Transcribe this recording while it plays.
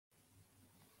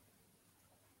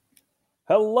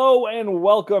Hello and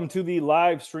welcome to the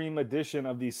live stream edition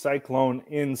of the Cyclone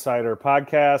Insider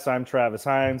Podcast. I'm Travis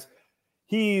Hines.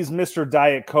 He's Mr.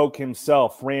 Diet Coke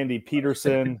himself, Randy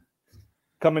Peterson,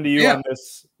 coming to you on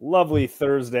this lovely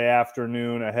Thursday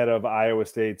afternoon ahead of Iowa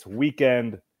State's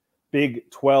weekend Big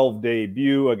 12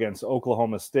 debut against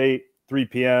Oklahoma State, 3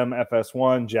 p.m.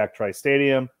 FS1, Jack Trice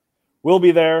Stadium. We'll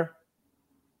be there.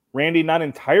 Randy, not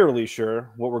entirely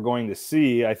sure what we're going to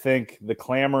see. I think the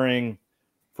clamoring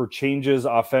for changes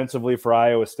offensively for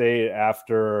Iowa State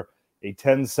after a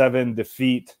 10-7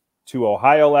 defeat to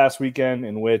Ohio last weekend,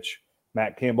 in which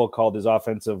Matt Campbell called his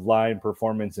offensive line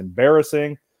performance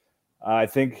embarrassing. I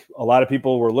think a lot of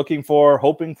people were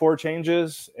hoping for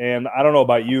changes. And I don't know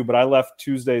about you, but I left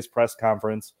Tuesday's press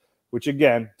conference, which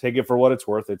again, take it for what it's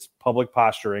worth. It's public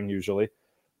posturing usually.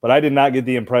 But I did not get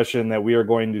the impression that we are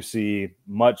going to see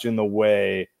much in the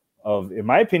way of, in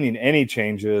my opinion, any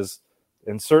changes,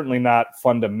 and certainly not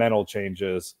fundamental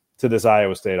changes to this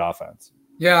Iowa State offense.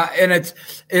 Yeah, and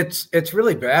it's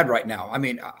really bad right now. I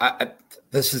mean,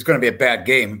 this is going to be a bad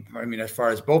game. I mean, as far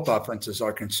as both offenses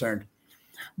are concerned.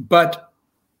 But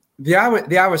the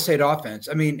Iowa State offense,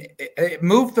 I mean, it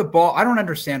moved the ball. I don't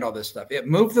understand all this stuff. It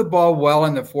moved the ball well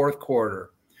in the fourth quarter.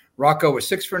 Rocco was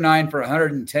 6 for 9 for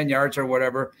 110 yards or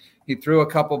whatever. He threw a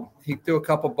couple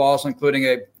balls, including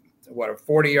a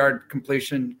 40-yard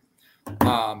completion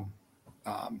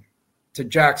to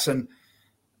Jackson,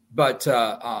 but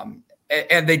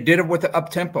and they did it with the up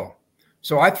tempo.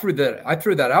 So I threw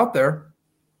that out there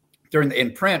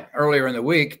in print earlier in the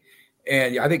week,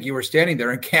 and I think you were standing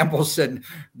there, and Campbell said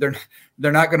they're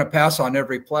not going to pass on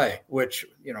every play, which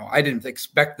I didn't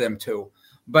expect them to,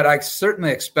 but I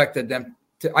certainly expected them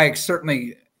to. I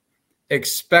certainly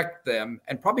expect them,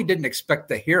 and probably didn't expect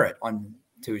to hear it on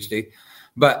Tuesday.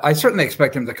 But I certainly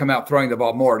expect him to come out throwing the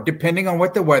ball more, depending on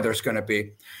what the weather's going to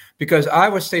be, because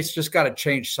Iowa State's just got to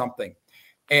change something.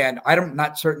 And I'm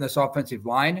not certain this offensive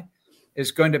line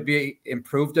is going to be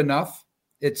improved enough.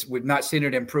 We've not seen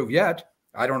it improve yet.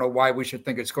 I don't know why we should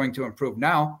think it's going to improve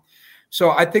now.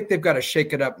 So I think they've got to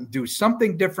shake it up and do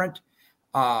something different.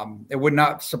 It would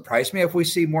not surprise me if we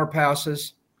see more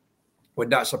passes. Would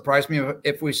not surprise me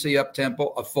if we see up-tempo,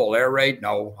 a full air raid.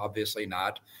 No, obviously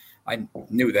not. I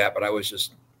knew that, but I was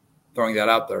just throwing that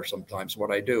out there sometimes,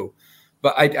 what I do.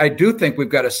 But I do think we've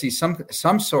got to see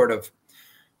some sort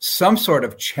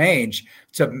of change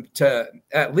to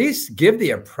at least give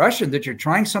the impression that you're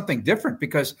trying something different.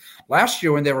 Because last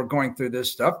year when they were going through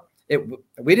this stuff,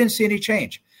 we didn't see any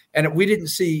change, and we didn't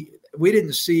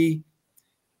see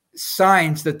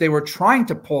signs that they were trying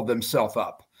to pull themselves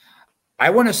up. I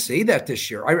want to see that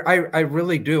this year. I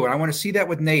really do. And I want to see that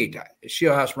with Nate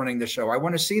Shieldhouse running the show. I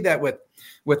want to see that with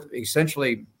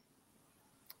essentially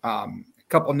a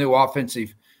couple new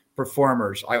offensive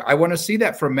performers. I want to see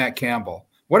that from Matt Campbell.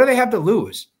 What do they have to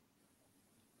lose?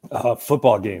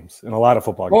 Football games, and a lot of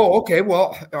football games. Oh, okay.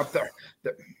 Well,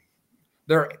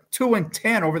 they're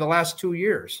 2-10 over the last 2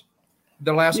 years,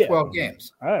 the last 12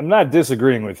 games. I'm not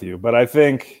disagreeing with you, but I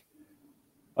think,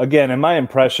 again, in my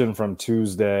impression from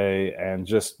Tuesday and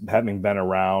just having been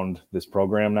around this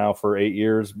program now for 8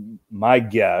 years, my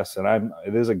guess, and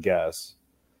it is a guess,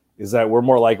 is that we're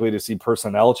more likely to see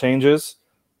personnel changes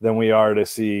than we are to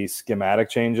see schematic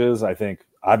changes. I think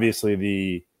obviously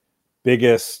the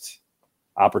biggest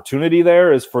opportunity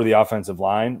there is for the offensive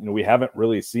line. We haven't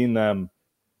really seen them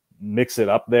mix it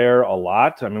up there a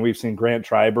lot. I mean, we've seen Grant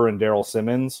Triber and Daryl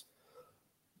Simmons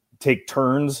take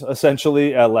turns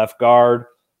essentially at left guard.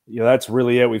 That's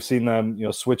really it. We've seen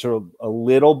them, switch a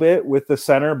little bit with the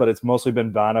center, but it's mostly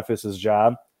been Boniface's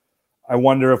job. I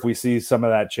wonder if we see some of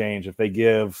that change, if they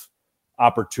give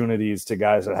opportunities to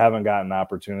guys that haven't gotten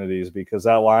opportunities, because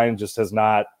that line just has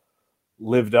not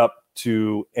lived up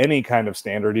to any kind of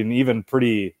standard, and even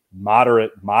pretty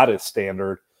modest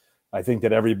standard, I think,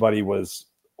 that everybody was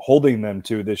holding them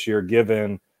to this year,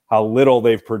 given how little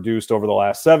they've produced over the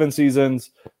last 7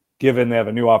 seasons. Given they have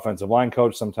a new offensive line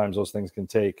coach, sometimes those things can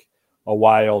take a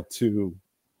while to,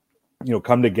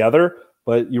 come together.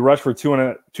 But you rush for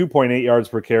 2.8 yards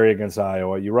per carry against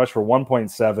Iowa. You rush for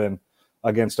 1.7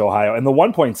 against Ohio. And the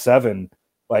 1.7,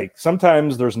 like,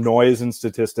 sometimes there's noise in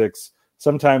statistics.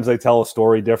 Sometimes they tell a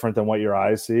story different than what your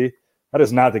eyes see. That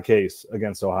is not the case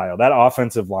against Ohio. That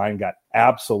offensive line got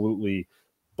absolutely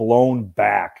blown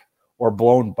back or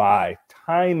blown by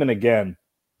time and again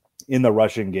in the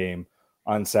rushing game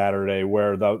on Saturday,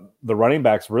 where the running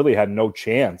backs really had no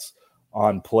chance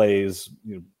on plays.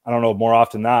 I don't know, more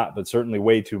often not, but certainly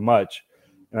way too much.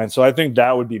 And so I think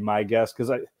that would be my guess, because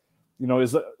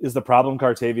is the problem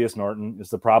Cartavius Norton?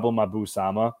 Is the problem Abu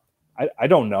Sama? I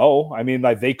don't know. I mean,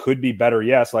 like, they could be better,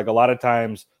 yes. Like, a lot of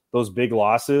times those big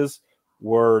losses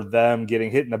were them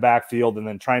getting hit in the backfield and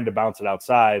then trying to bounce it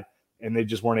outside, and they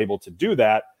just weren't able to do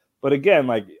that. But again,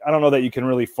 like, I don't know that you can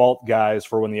really fault guys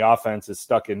for when the offense is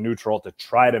stuck in neutral to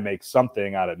try to make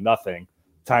something out of nothing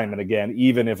time and again,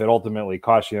 even if it ultimately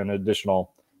costs you an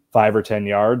additional 5 or 10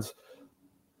 yards.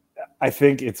 I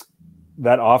think it's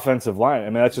that offensive line. I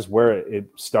mean, that's just where it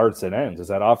starts and ends, is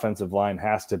that offensive line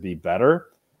has to be better.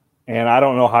 And I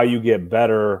don't know how you get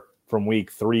better from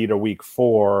week 3 to week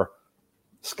 4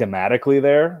 schematically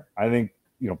there. I think,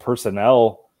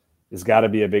 personnel has got to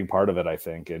be a big part of it, I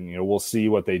think. And, we'll see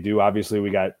what they do. Obviously,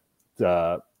 we got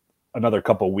another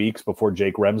couple weeks before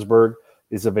Jake Remsburg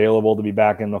is available to be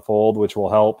back in the fold, which will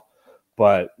help.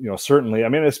 But, certainly, I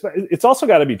mean, it's also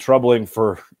got to be troubling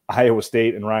for Iowa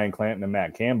State and Ryan Clanton and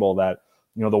Matt Campbell that,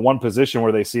 the one position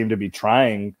where they seem to be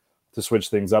trying to switch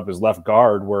things up is left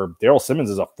guard, where Daryl Simmons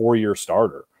is a 4-year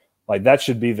starter. Like, that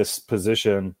should be this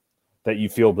position that you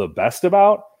feel the best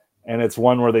about. And it's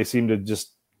one where they seem to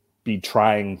just be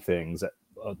trying things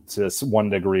to one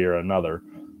degree or another.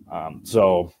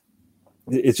 So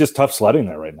it's just tough sledding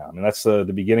there right now. I mean, that's the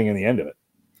beginning and the end of it.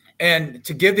 And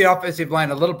to give the offensive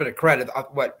line a little bit of credit,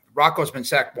 Rocco's been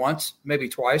sacked once, maybe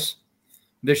twice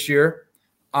this year.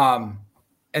 And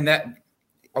that's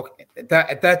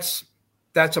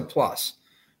a plus.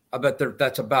 I bet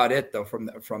that's about it though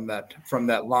from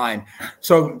that line.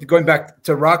 So going back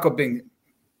to Rocco being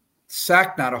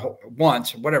sacked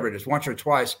once, whatever it is, once or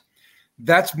twice,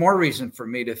 that's more reason for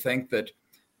me to think that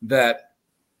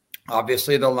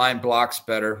obviously the line blocks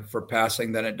better for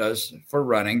passing than it does for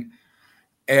running.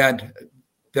 And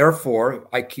therefore,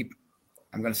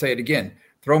 I'm going to say it again,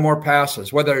 throw more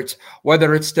passes, whether it's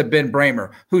to Ben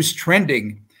Bramer, who's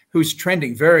trending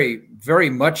very, very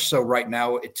much so right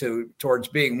now towards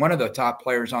being one of the top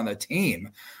players on the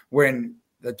team, when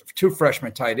the 2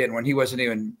 freshmen tied in, when he wasn't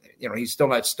even, he's still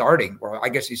not starting. Well, I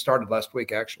guess he started last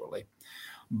week actually,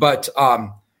 but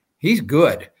he's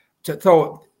good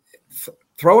to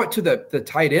throw it to the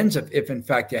tight ends if in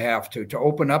fact you have to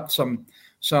open up some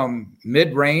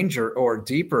mid-range or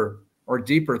deeper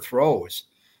throws.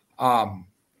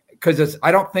 Because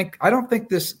I don't think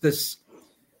this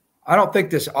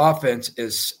offense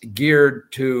is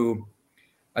geared to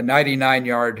a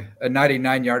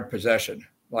 99-yard possession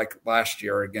like last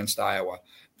year against Iowa.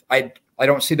 I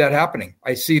don't see that happening.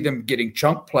 I see them getting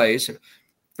chunk plays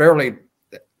fairly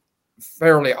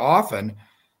often,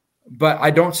 but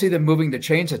I don't see them moving the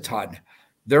chains a ton.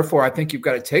 Therefore, I think you've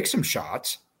got to take some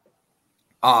shots.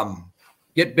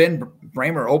 Get Ben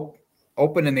Bramer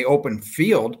open in the open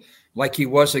field like he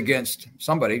was against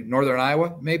somebody, Northern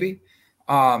Iowa, maybe,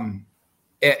 and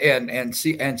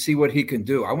see what he can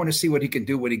do. I want to see what he can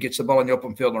do when he gets the ball in the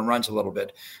open field and runs a little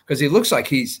bit, because he looks like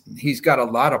he's got a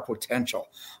lot of potential.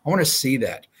 I want to see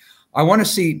that. I want to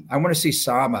see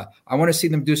Sama. I want to see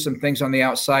them do some things on the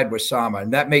outside with Sama,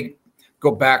 and that may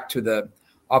go back to the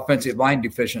offensive line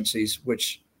deficiencies,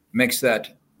 which makes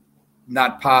that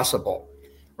not possible.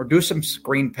 Or do some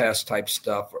screen pass type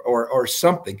stuff or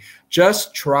something.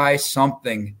 Just try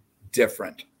something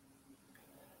different.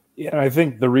 Yeah, I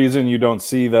think the reason you don't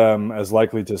see them as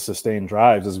likely to sustain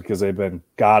drives is because they've been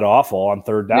god awful on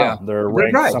third down. Yeah. They're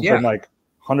ranked like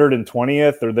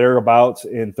 120th or thereabouts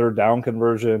in third down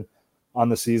conversion on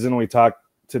the season. We talked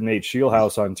to Nate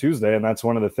Shieldhouse on Tuesday, and that's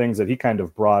one of the things that he kind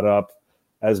of brought up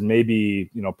as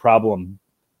maybe, problem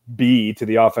B to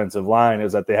the offensive line,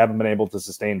 is that they haven't been able to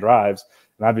sustain drives.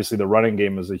 And obviously the running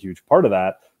game is a huge part of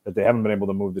that they haven't been able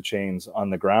to move the chains on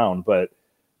the ground. But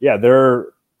yeah, they're,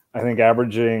 I think,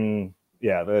 averaging,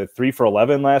 the 3 for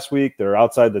 11 last week. They're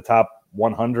outside the top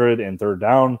 100 in third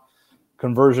down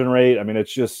conversion rate. I mean,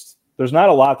 it's just, there's not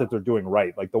a lot that they're doing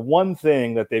right. Like, the one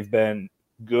thing that they've been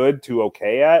good to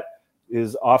okay at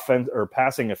is offense or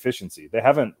passing efficiency. They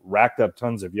haven't racked up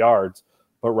tons of yards,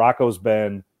 but Rocco's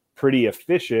been pretty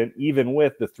efficient, even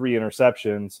with the 3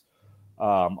 interceptions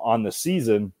on the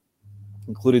season,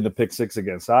 including the pick 6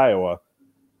 against Iowa.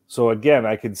 So again,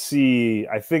 I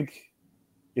think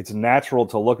it's natural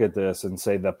to look at this and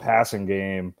say the passing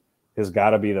game has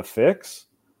got to be the fix.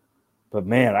 But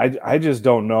man, I just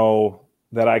don't know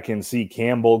that I can see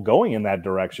Campbell going in that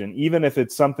direction, even if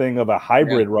it's something of a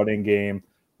hybrid running game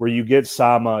where you get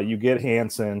Sama, you get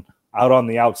Hansen out on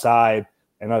the outside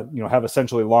and have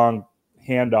essentially long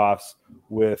handoffs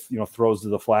with throws to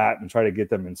the flat and try to get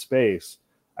them in space.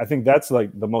 I think that's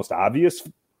like the most obvious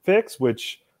fix,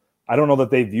 which I don't know that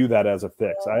they view that as a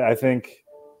fix. I think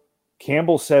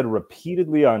Campbell said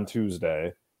repeatedly on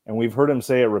Tuesday, and we've heard him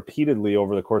say it repeatedly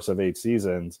over the course of 8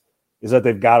 seasons, is that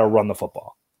they've got to run the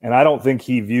football. And I don't think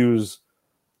he views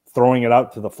throwing it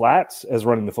out to the flats as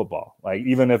running the football. Like,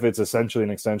 even if it's essentially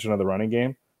an extension of the running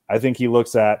game, I think he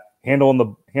looks at handing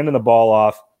the ball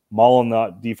off, mauling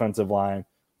the defensive line,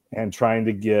 and trying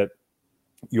to get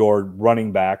your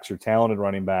running backs, your talented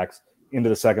running backs, into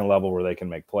the second level where they can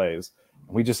make plays.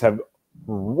 We just have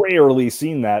rarely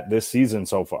seen that this season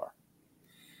so far.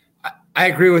 I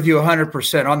agree with you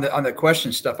 100% on the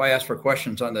question stuff. I asked for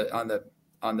questions on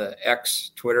the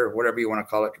X, Twitter, whatever you want to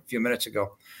call it, a few minutes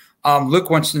ago. Luke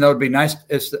wants to know, it'd be nice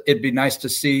to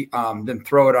see them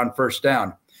throw it on first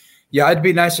down. Yeah, it'd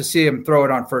be nice to see him throw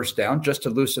it on first down just to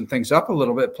loosen things up a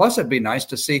little bit. Plus, it'd be nice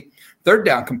to see third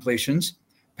down completions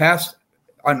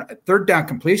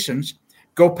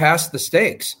go past the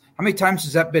stakes. How many times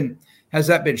has that been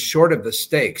short of the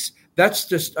stakes? That's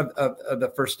just of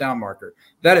the first down marker.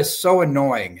 That is so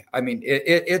annoying. I mean,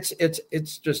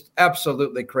 it's just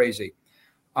absolutely crazy.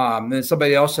 Then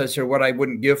somebody else says here, what I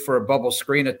wouldn't give for a bubble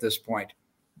screen at this point.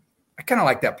 I kind of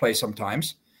like that play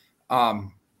sometimes. I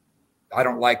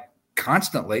don't like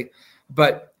constantly,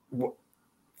 but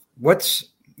what's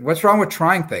wrong with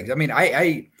trying things? I mean,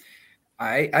 I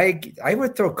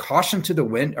would throw caution to the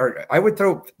wind, or I would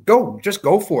go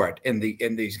for it in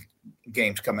these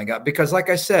games coming up, because like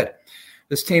I said,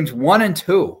 this team's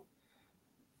 1-2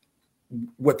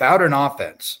 without an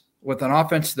offense, with an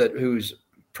offense whose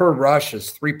per rush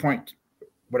is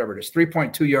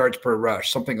 3.2 yards per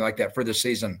rush, something like that for the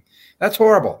season. That's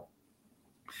horrible.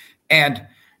 And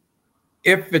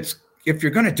if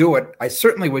you're going to do it, I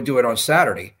certainly would do it on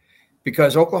Saturday,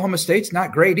 because Oklahoma State's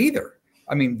not great either.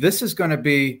 I mean, this is going to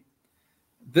be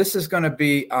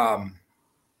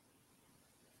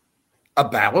a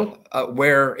battle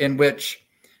in which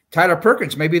Tyler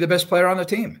Perkins may be the best player on the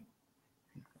team.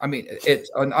 I mean, it's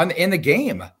in the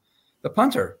game, the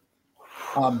punter.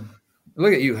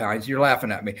 Look at you, Hines. You're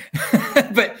laughing at me.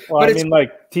 but I mean,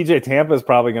 like, TJ Tampa is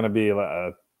probably going to be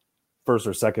a first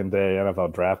or second day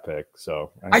NFL draft pick.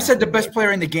 So I said the best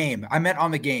player in the game. I meant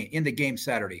in the game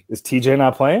Saturday. Is TJ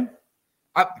not playing?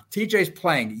 TJ's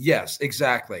playing. Yes,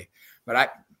 exactly.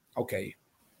 But okay.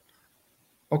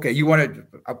 You wanted?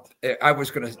 I was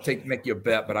going to make you a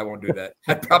bet, but I won't do that.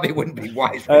 That probably wouldn't be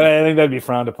wise. I think that'd be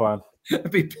frowned upon.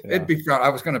 It'd be frowned. I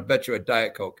was going to bet you a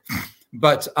Diet Coke,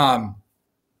 but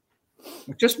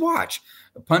just watch.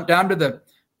 Punt down to the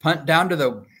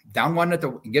down one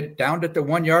get it down at the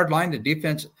 1 yard line. The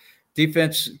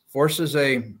defense forces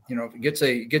gets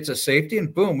a safety,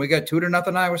 and boom, we got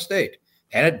 2-0 Iowa State,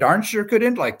 and it darn sure could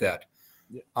end like that.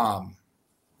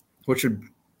 Which would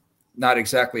not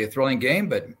exactly a thrilling game,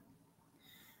 but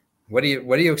what do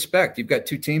you expect? You've got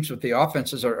two teams with the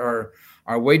offenses are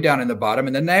way down in the bottom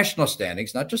in the national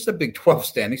standings, not just the Big 12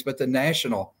 standings, but the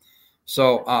national.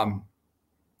 So I'm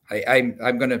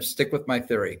going to stick with my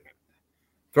theory.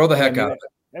 Throw the heck out of it.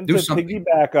 And do to something.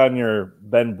 Piggyback on your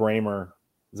Ben Bramer.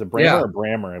 Is it Bramer or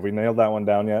Brammer? Have we nailed that one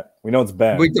down yet? We know it's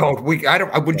Ben. We don't.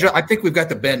 I think we've got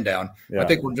the Ben down. Yeah. I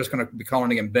think we're just going to be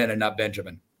calling him Ben and not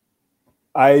Benjamin.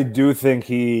 I do think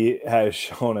he has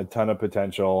shown a ton of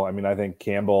potential. I mean, I think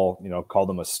Campbell, called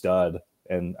him a stud,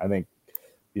 and I think,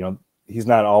 he's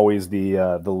not always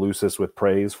the loosest with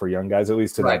praise for young guys, at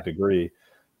least to that degree.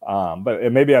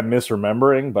 But maybe I'm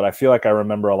misremembering, but I feel like I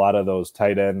remember a lot of those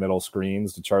tight end middle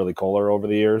screens to Charlie Kohler over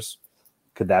the years.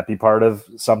 Could that be part of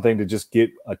something to just get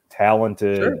a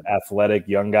talented, athletic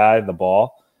young guy the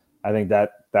ball? I think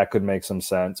that could make some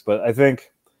sense. But I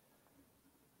think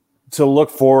to look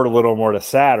forward a little more to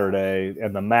Saturday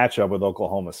and the matchup with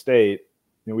Oklahoma State,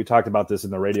 we talked about this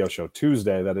in the radio show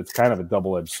Tuesday, that it's kind of a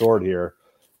double-edged sword here,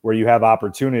 where you have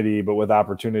opportunity, but with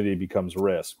opportunity becomes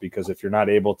risk. Because if you're not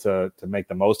able to make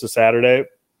the most of Saturday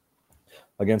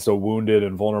against a wounded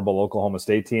and vulnerable Oklahoma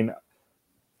State team,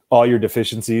 all your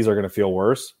deficiencies are going to feel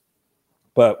worse.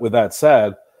 But with that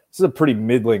said, this is a pretty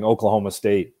middling Oklahoma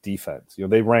State defense.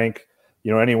 They rank,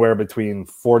 anywhere between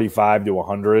 45 to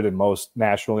 100 in most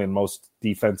nationally in most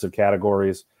defensive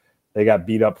categories. They got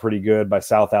beat up pretty good by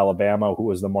South Alabama, who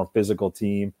was the more physical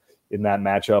team in that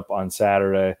matchup on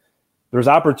Saturday. There's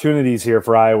opportunities here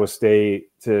for Iowa State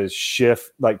to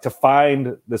shift, to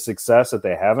find the success that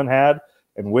they haven't had.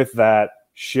 And with that,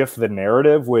 shift the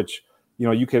narrative, which,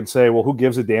 you can say, well, who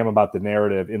gives a damn about the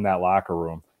narrative in that locker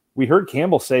room? We heard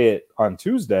Campbell say it on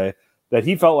Tuesday that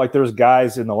he felt like there's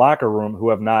guys in the locker room who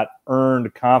have not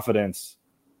earned confidence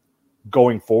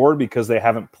going forward because they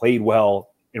haven't played well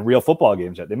in real football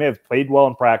games yet. They may have played well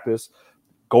in practice,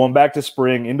 going back to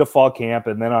spring, into fall camp,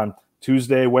 and then on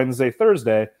Tuesday, Wednesday,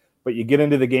 Thursday, but you get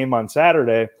into the game on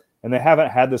Saturday, and they haven't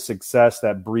had the success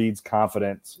that breeds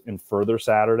confidence in further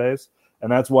Saturdays.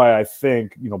 And that's why I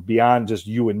think, beyond just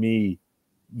you and me,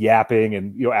 yapping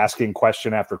and asking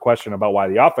question after question about why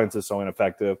the offense is so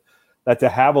ineffective, that to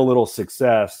have a little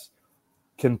success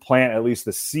can plant at least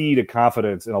the seed of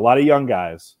confidence in a lot of young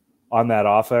guys on that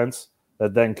offense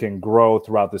that then can grow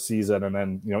throughout the season and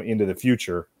then into the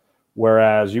future.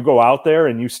 Whereas you go out there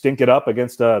and you stink it up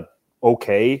against a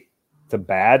okay to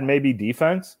bad maybe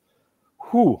defense,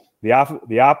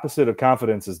 the opposite of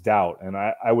confidence is doubt. And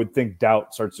I would think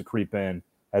doubt starts to creep in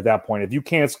at that point. If you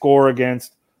can't score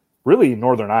against really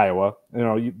Northern Iowa,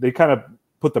 they kind of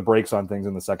put the brakes on things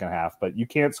in the second half, but you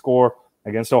can't score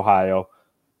against Ohio.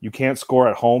 You can't score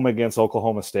at home against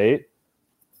Oklahoma State.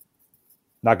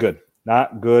 Not good.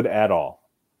 Not good at all.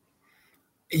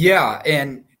 Yeah,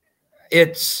 and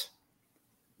that's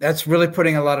really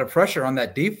putting a lot of pressure on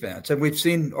that defense. And we've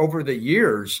seen over the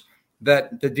years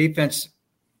that the defense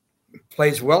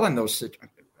plays well in those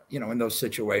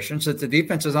situations, that the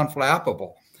defense is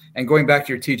unflappable. And going back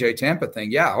to your TJ Tampa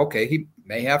thing, yeah, okay, he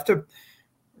may have to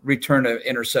return an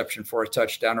interception for a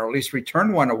touchdown, or at least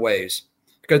return one a ways,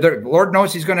 because Lord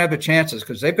knows he's going to have the chances,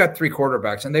 because they've got 3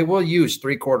 quarterbacks, and they will use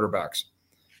 3 quarterbacks,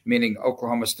 meaning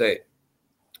Oklahoma State.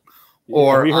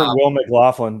 Or we heard Will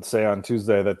McLaughlin say on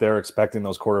Tuesday that they're expecting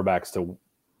those quarterbacks to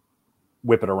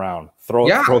whip it around, throw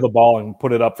the ball and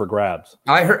put it up for grabs.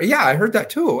 I heard that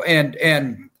too, and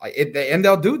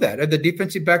they'll do that. And the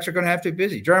defensive backs are going to have to be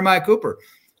busy. Jeremiah Cooper,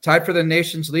 tied for the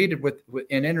nation's lead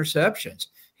in interceptions.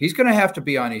 He's going to have to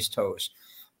be on his toes.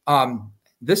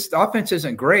 This offense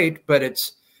isn't great, but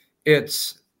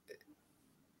the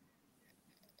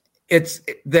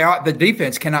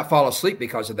defense cannot fall asleep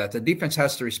because of that. The defense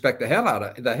has to respect the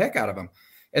heck out of them,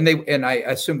 and I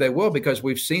assume they will, because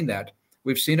we've seen that.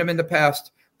 We've seen them in the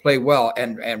past play well,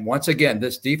 and once again,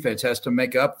 this defense has to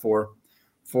make up for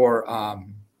a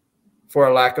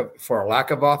lack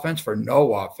of offense, for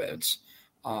no offense.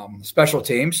 Special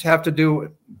teams have to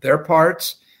do their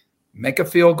parts, make a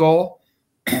field goal,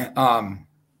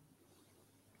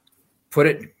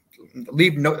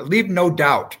 leave no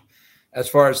doubt as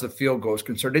far as the field goal is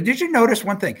concerned. Did you notice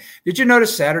one thing? Did you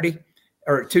notice Saturday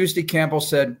or Tuesday, Campbell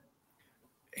said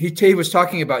he was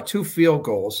talking about 2 field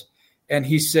goals, and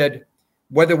he said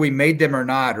whether we made them or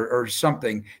not, or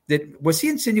something. Was he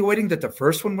insinuating that the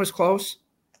first one was close?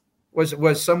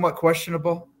 Was somewhat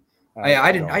questionable?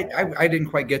 I didn't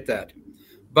quite get that,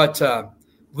 but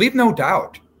leave no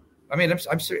doubt. I mean,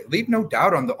 I'm serious. Leave no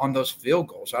doubt on those field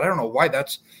goals. I don't know why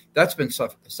that's been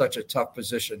such a tough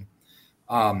position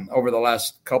over the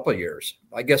last couple of years.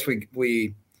 I guess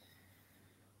we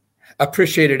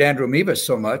appreciated Andrew Mevis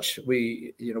so much.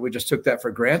 We just took that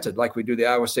for granted, like we do the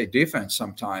Iowa State defense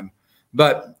sometime.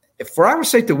 But for Iowa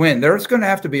State to win, there's going to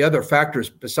have to be other factors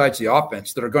besides the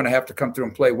offense that are going to have to come through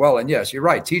and play well. And yes, you're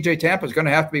right. TJ Tampa is going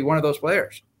to have to be one of those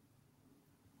players.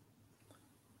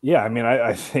 Yeah, I mean,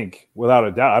 I think without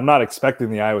a doubt, I'm not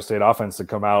expecting the Iowa State offense to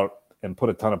come out and put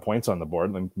a ton of points on the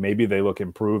board. And maybe they look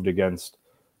improved against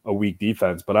a weak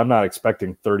defense, but I'm not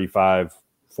expecting 35,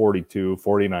 42,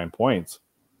 49 points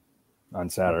on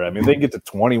Saturday. I mean, they get to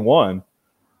 21.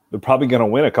 They're probably going to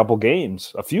win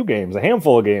a few games, a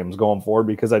handful of games going forward,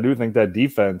 because I do think that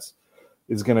defense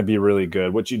is going to be really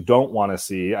good. What you don't want to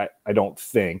see, I don't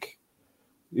think,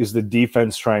 is the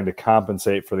defense trying to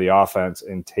compensate for the offense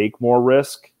and take more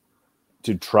risk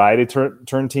to try to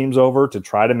turn teams over, to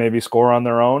try to maybe score on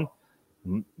their own.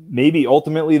 Maybe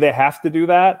ultimately they have to do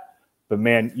that, but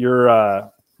man, you're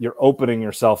opening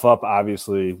yourself up,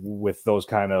 obviously, with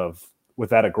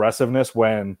that aggressiveness,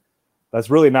 when that's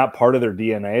really not part of their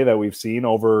DNA that we've seen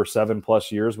over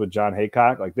 7+ years with John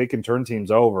Haycock. Like, they can turn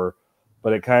teams over,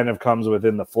 but it kind of comes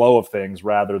within the flow of things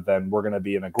rather than we're going to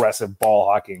be an aggressive ball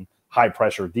hawking, high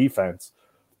pressure defense.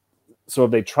 So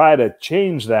if they try to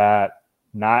change that,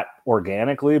 not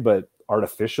organically, but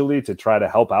artificially, to try to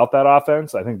help out that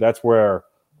offense, I think that's where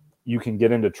you can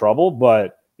get into trouble.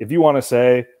 But if you want to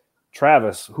say,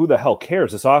 Travis, who the hell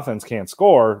cares? This offense can't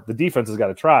score. The defense has got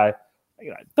to try.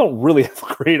 I don't really have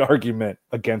a great argument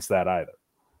against that either.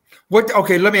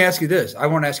 Okay, let me ask you this. I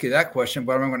won't ask you that question,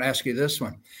 but I'm going to ask you this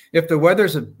one. If the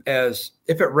weather's if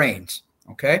it rains,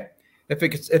 okay, if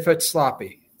it's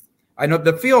sloppy, I know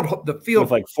the field with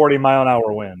like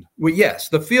 40-mile-an-hour wind. Well, yes,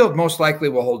 the field most likely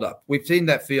will hold up. We've seen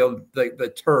that field,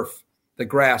 the turf, the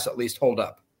grass at least hold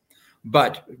up.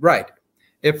 But right,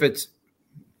 if it's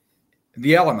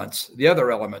the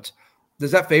other elements,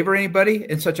 does that favor anybody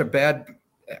in such a bad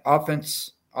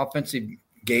offensive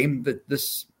game that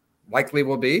this likely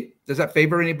will be? Does that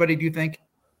favor anybody, do you think?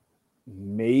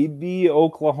 Maybe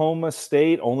Oklahoma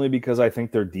State, only because I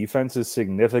think their defense is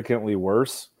significantly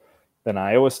worse than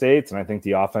Iowa State's, and I think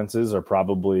the offenses are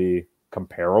probably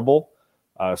comparable.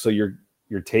 So you're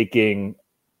taking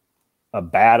a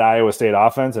bad Iowa State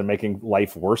offense and making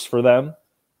life worse for them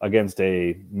against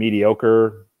a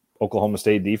mediocre Oklahoma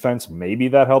State defense, maybe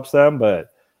that helps them. But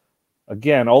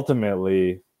again,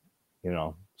 ultimately,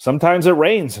 sometimes it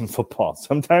rains in football.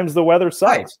 Sometimes the weather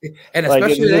sucks. Right. And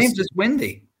especially Ames, it's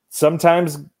windy.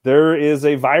 Sometimes there is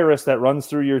a virus that runs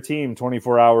through your team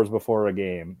 24 hours before a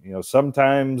game.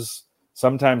 Sometimes,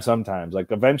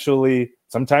 like eventually,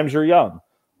 sometimes you're young.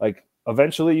 Like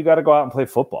eventually you got to go out and play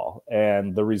football,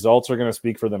 and the results are going to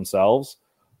speak for themselves.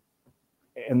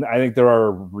 And I think there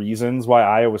are reasons why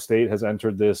Iowa State has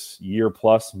entered this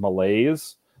year-plus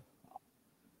malaise.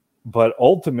 But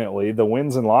ultimately, the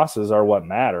wins and losses are what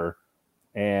matter.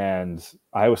 And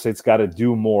Iowa State's got to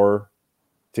do more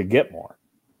to get more.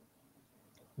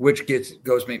 Which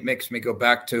makes me go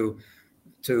back to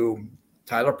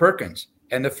Tyler Perkins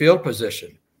and the field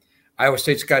position. Iowa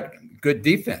State's got good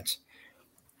defense.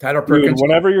 Tyler Perkins. Dude,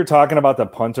 whenever you're talking about the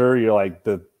punter, you're like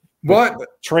the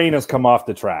train has come off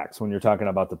the tracks when you're talking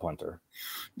about the punter.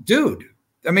 Dude,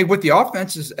 I mean, with the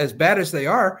offenses as bad as they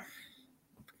are,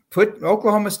 put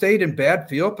Oklahoma State in bad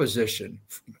field position.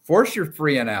 Force your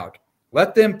 3 and out.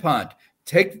 Let them punt.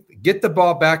 Get the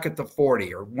ball back at the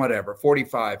 40 or whatever,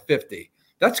 45, 50.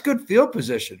 That's good field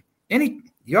position.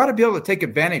 You ought to be able to take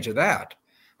advantage of that,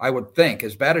 I would think,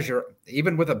 as bad as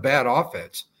even with a bad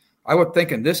offense. I would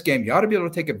think in this game, you ought to be able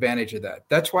to take advantage of that.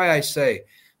 That's why I say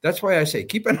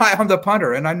keep an eye on the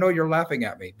punter. And I know you're laughing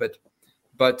at me, but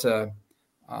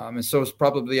and so is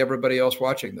probably everybody else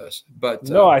watching this. But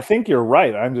no, I think you're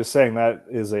right. I'm just saying that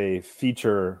is a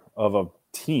feature of a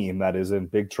team that is in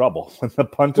big trouble when the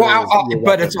punter.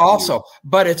 But it's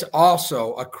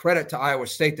also a credit to Iowa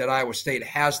State that Iowa State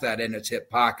has that in its hip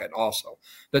pocket, also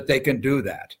that they can do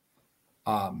that.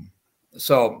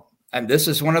 And this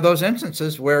is one of those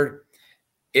instances where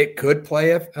it could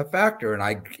play a factor.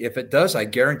 And if it does, I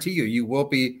guarantee you will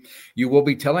be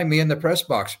telling me in the press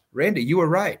box, Randy, you were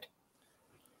right.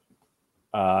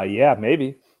 Yeah,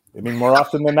 maybe. I mean, more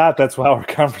often than not, that's how our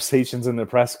conversations in the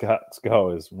press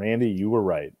go is, Randy, you were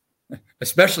right.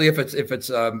 Especially if it's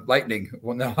lightning.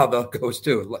 Well, now how that goes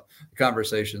too,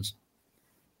 conversations.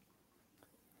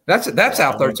 That's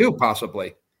out there too,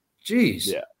 possibly. Jeez.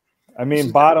 Yeah. I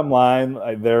mean, bottom line,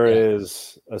 there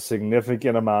is a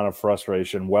significant amount of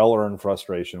frustration, well-earned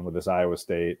frustration with this Iowa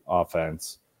State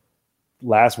offense.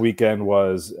 Last weekend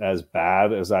was as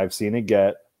bad as I've seen it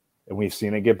get, and we've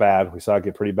seen it get bad. We saw it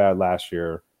get pretty bad last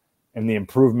year, and the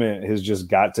improvement has just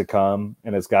got to come,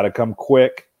 and it's got to come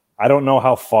quick. I don't know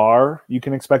how far you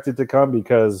can expect it to come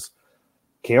because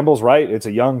Campbell's right. It's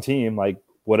a young team. Like,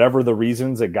 whatever the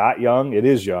reasons it got young, it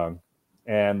is young,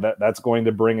 and that's going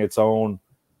to bring its own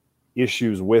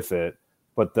issues with it.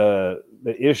 But the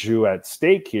issue at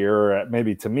stake here, or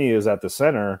maybe to me, is at the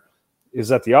center, is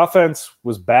that the offense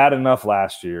was bad enough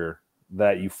last year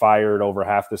that you fired over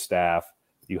half the staff.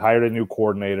 You hired a new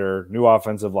coordinator, new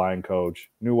offensive line coach,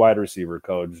 new wide receiver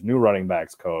coach, new running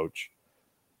backs coach.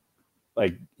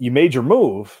 Like, you made your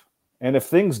move. And if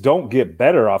things don't get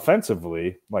better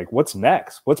offensively, like, what's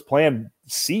next? What's plan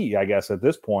C, I guess, at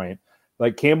this point?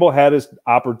 Like, Campbell had his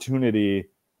opportunity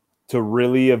to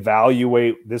really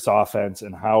evaluate this offense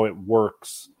and how it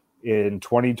works in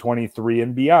 2023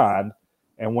 and beyond.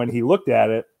 And when he looked at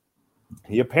it,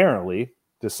 he apparently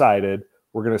decided,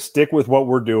 we're going to stick with what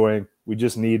we're doing. We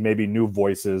just need maybe new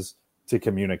voices to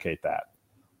communicate that.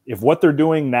 If what they're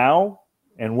doing now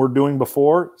and we're doing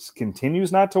before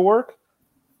continues not to work,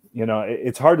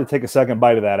 it's hard to take a second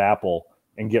bite of that apple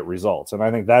and get results. And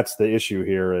I think that's the issue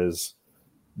here is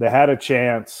they had a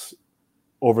chance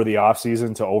over the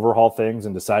offseason to overhaul things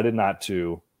and decided not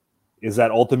to. Is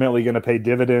that ultimately going to pay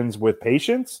dividends with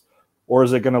patience, or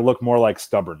is it going to look more like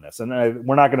stubbornness? And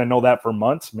we're not going to know that for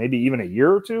months, maybe even a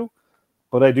year or two.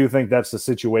 But I do think that's the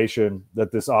situation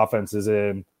that this offense is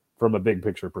in from a big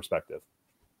picture perspective.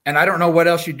 And I don't know what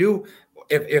else you do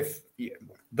if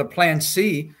the plan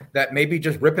C, that maybe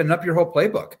just ripping up your whole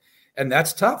playbook. And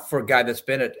that's tough for a guy that's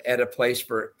been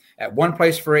at one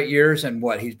place for 8 years. And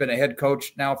he's been a head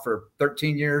coach now for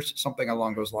 13 years, something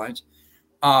along those lines.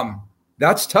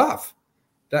 That's tough.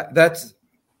 That's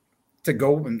to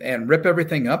go and rip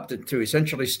everything up to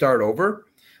essentially start over.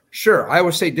 Sure,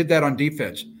 Iowa State did that on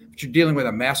defense, but you're dealing with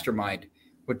a mastermind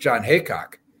with John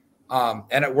Haycock.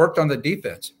 And it worked on the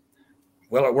defense.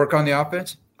 Will it work on the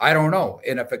offense? I don't know.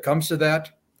 And if it comes to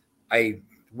that,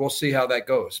 we'll see how that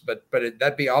goes. But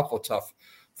that'd be awful tough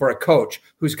for a coach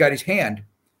who's got his hand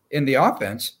in the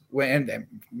offense, and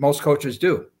most coaches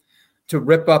do, to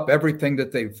rip up everything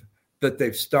that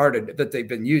they've started, that they've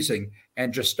been using,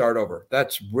 and just start over.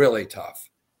 That's really tough.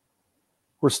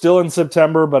 We're still in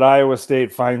September, but Iowa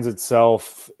State finds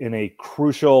itself in a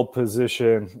crucial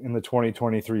position in the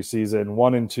 2023 season,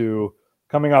 1-2,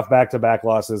 coming off back-to-back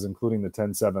losses, including the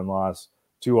 10-7 loss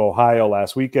to Ohio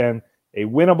last weekend. A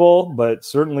winnable, but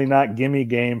certainly not gimme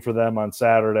game for them on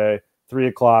Saturday, 3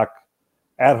 o'clock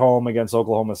at home against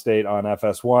Oklahoma State on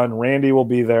FS1. Randy will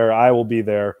be there. I will be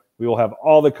there. We will have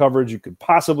all the coverage you could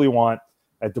possibly want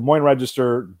at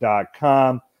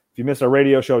DesMoinesRegister.com. If you missed our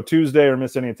radio show Tuesday or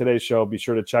missed any of today's show, be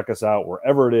sure to check us out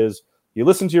wherever it is you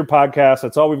listen to your podcast.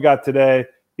 That's all we've got today.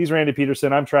 He's Randy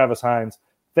Peterson. I'm Travis Hines.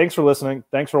 Thanks for listening.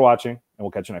 Thanks for watching, and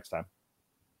we'll catch you next time.